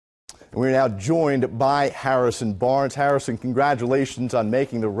And we're now joined by Harrison Barnes. Harrison, congratulations on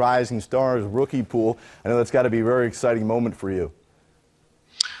making the Rising Stars rookie pool. I know that's got to be a very exciting moment for you.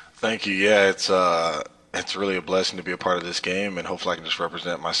 Thank you. Yeah, it's really a blessing to be a part of this game, and hopefully I can just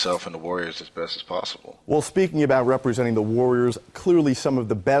represent myself and the Warriors as best as possible. Well, speaking about representing the Warriors, clearly some of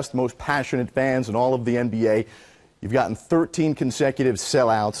the best, most passionate fans in all of the NBA. You've gotten 13 consecutive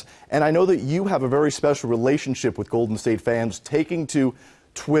sellouts, and I know that you have a very special relationship with Golden State fans, taking to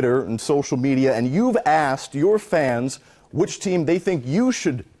Twitter and social media, and you've asked your fans which team they think you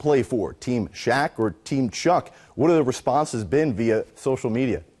should play for, Team Shaq or Team Chuck. What have the responses been via social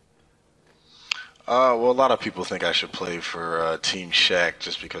media? Well, a lot of people think I should play for Team Shaq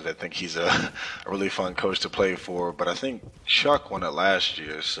just because I think he's a really fun coach to play for. But I think Chuck won it last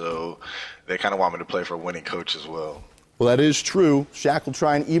year, so they kind of want me to play for a winning coach as well. Well, that is true. Shaq will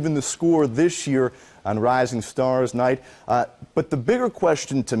try and even the score this year on Rising Stars Night. But the bigger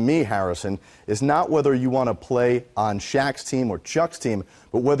question to me, Harrison, is not whether you want to play on Shaq's team or Chuck's team,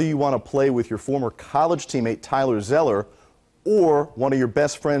 but whether you want to play with your former college teammate Tyler Zeller or one of your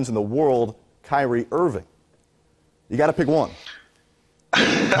best friends in the world, Kyrie Irving. You got to pick one.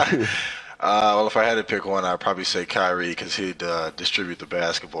 Well, if I had to pick one, I'd probably say Kyrie because he'd distribute the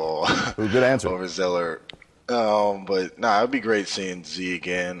basketball. Good answer. Over Zeller. But it would be great seeing Z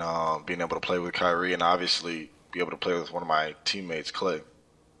again, being able to play with Kyrie, and obviously be able to play with one of my teammates, Clay.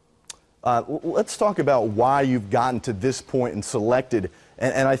 Let's talk about why you've gotten to this point and selected.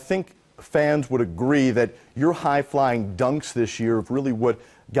 And I think fans would agree that your high-flying dunks this year have really what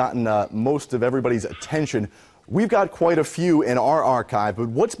gotten most of everybody's attention. We've got quite a few in our archive, but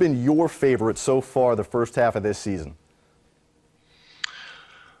what's been your favorite so far the first half of this season?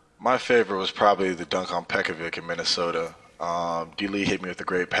 My favorite was probably the dunk on Pekovic in Minnesota. D-Lee hit me with a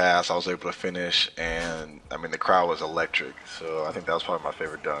great pass. I was able to finish, and, I mean, the crowd was electric. So I think that was probably my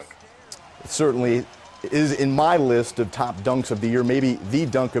favorite dunk. It certainly is in my list of top dunks of the year, maybe the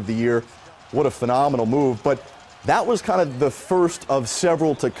dunk of the year. What a phenomenal move. But that was kind of the first of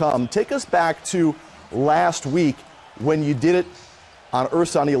several to come. Take us back to last week when you did it on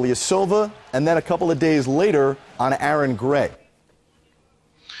Ersan Ilyasova, and then a couple of days later on Aaron Gray.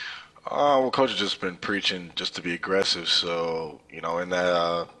 Well, Coach has just been preaching just to be aggressive. So, you know, in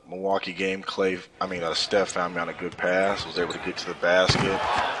that Milwaukee game, Steph found me on a good pass, was able to get to the basket.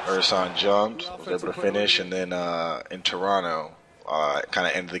 Ersan jumped, was able to finish, and then in Toronto, kind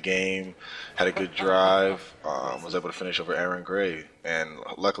of ended the game, had a good drive, was able to finish over Aaron Gray, and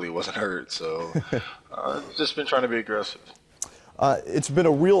luckily wasn't hurt. So, just been trying to be aggressive. It's been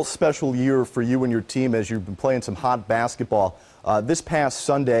a real special year for you and your team as you've been playing some hot basketball. This past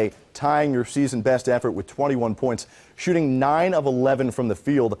Sunday, tying your season best effort with 21 points, shooting 9 of 11 from the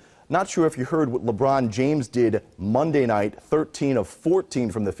field. Not sure if you heard what LeBron James did Monday night, 13 of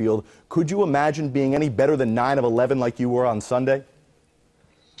 14 from the field. Could you imagine being any better than 9 of 11 like you were on Sunday?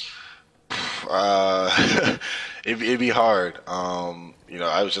 It'd be hard. You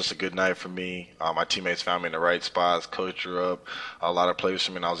know, it was just a good night for me. My teammates found me in the right spots, coached her up, a lot of plays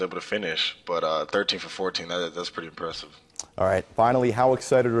for me, and I was able to finish. But 13 for 14, that's pretty impressive. All right. Finally, how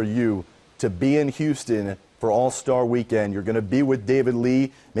excited are you to be in Houston for All-Star Weekend? You're going to be with David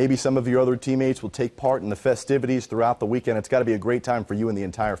Lee. Maybe some of your other teammates will take part in the festivities throughout the weekend. It's got to be a great time for you and the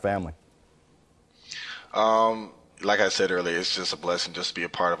entire family. Like I said earlier, it's just a blessing just to be a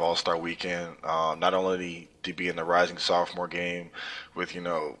part of All-Star Weekend. Not only to be in the Rising Sophomore game with,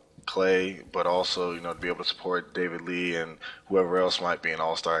 Clay, but also, to be able to support David Lee and whoever else might be in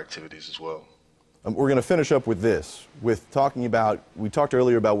All-Star activities as well. We're going to finish up with this, we talked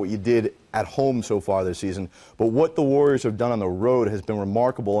earlier about what you did at home so far this season, but what the Warriors have done on the road has been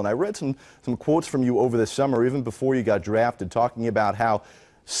remarkable. And I read some quotes from you over the summer, even before you got drafted, talking about how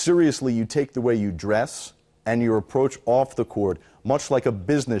seriously you take the way you dress and your approach off the court, much like a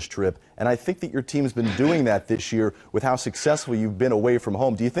business trip. And I think that your team's been doing that this year with how successful you've been away from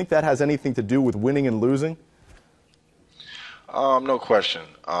home. Do you think that has anything to do with winning and losing? No question.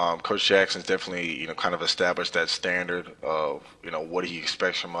 Coach Jackson's definitely, kind of established that standard of, what he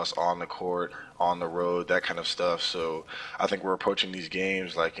expects from us on the court, on the road, that kind of stuff. So I think we're approaching these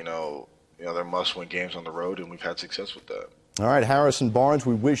games like, they're must-win games on the road, and we've had success with that. All right, Harrison Barnes,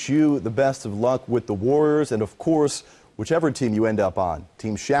 we wish you the best of luck with the Warriors and, of course, whichever team you end up on,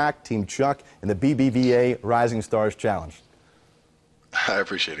 Team Shaq, Team Chuck, and the BBVA Rising Stars Challenge. I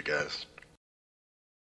appreciate it, guys.